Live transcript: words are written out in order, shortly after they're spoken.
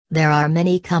There are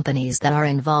many companies that are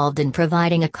involved in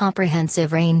providing a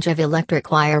comprehensive range of electric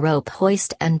wire rope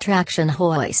hoist and traction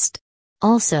hoist.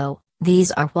 Also,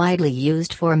 these are widely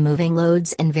used for moving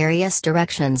loads in various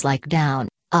directions like down,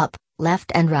 up,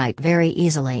 left and right very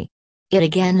easily. It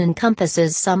again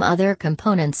encompasses some other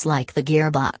components like the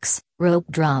gearbox,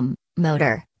 rope drum,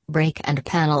 motor, brake and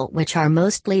panel, which are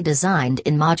mostly designed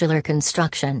in modular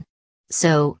construction.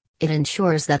 So, it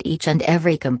ensures that each and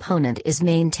every component is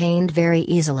maintained very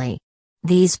easily.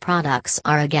 These products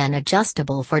are again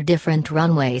adjustable for different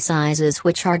runway sizes,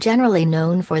 which are generally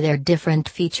known for their different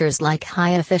features like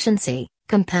high efficiency,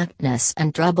 compactness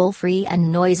and trouble-free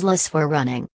and noiseless for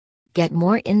running. Get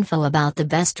more info about the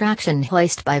best traction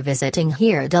hoist by visiting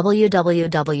here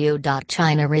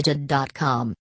www.chinarigid.com.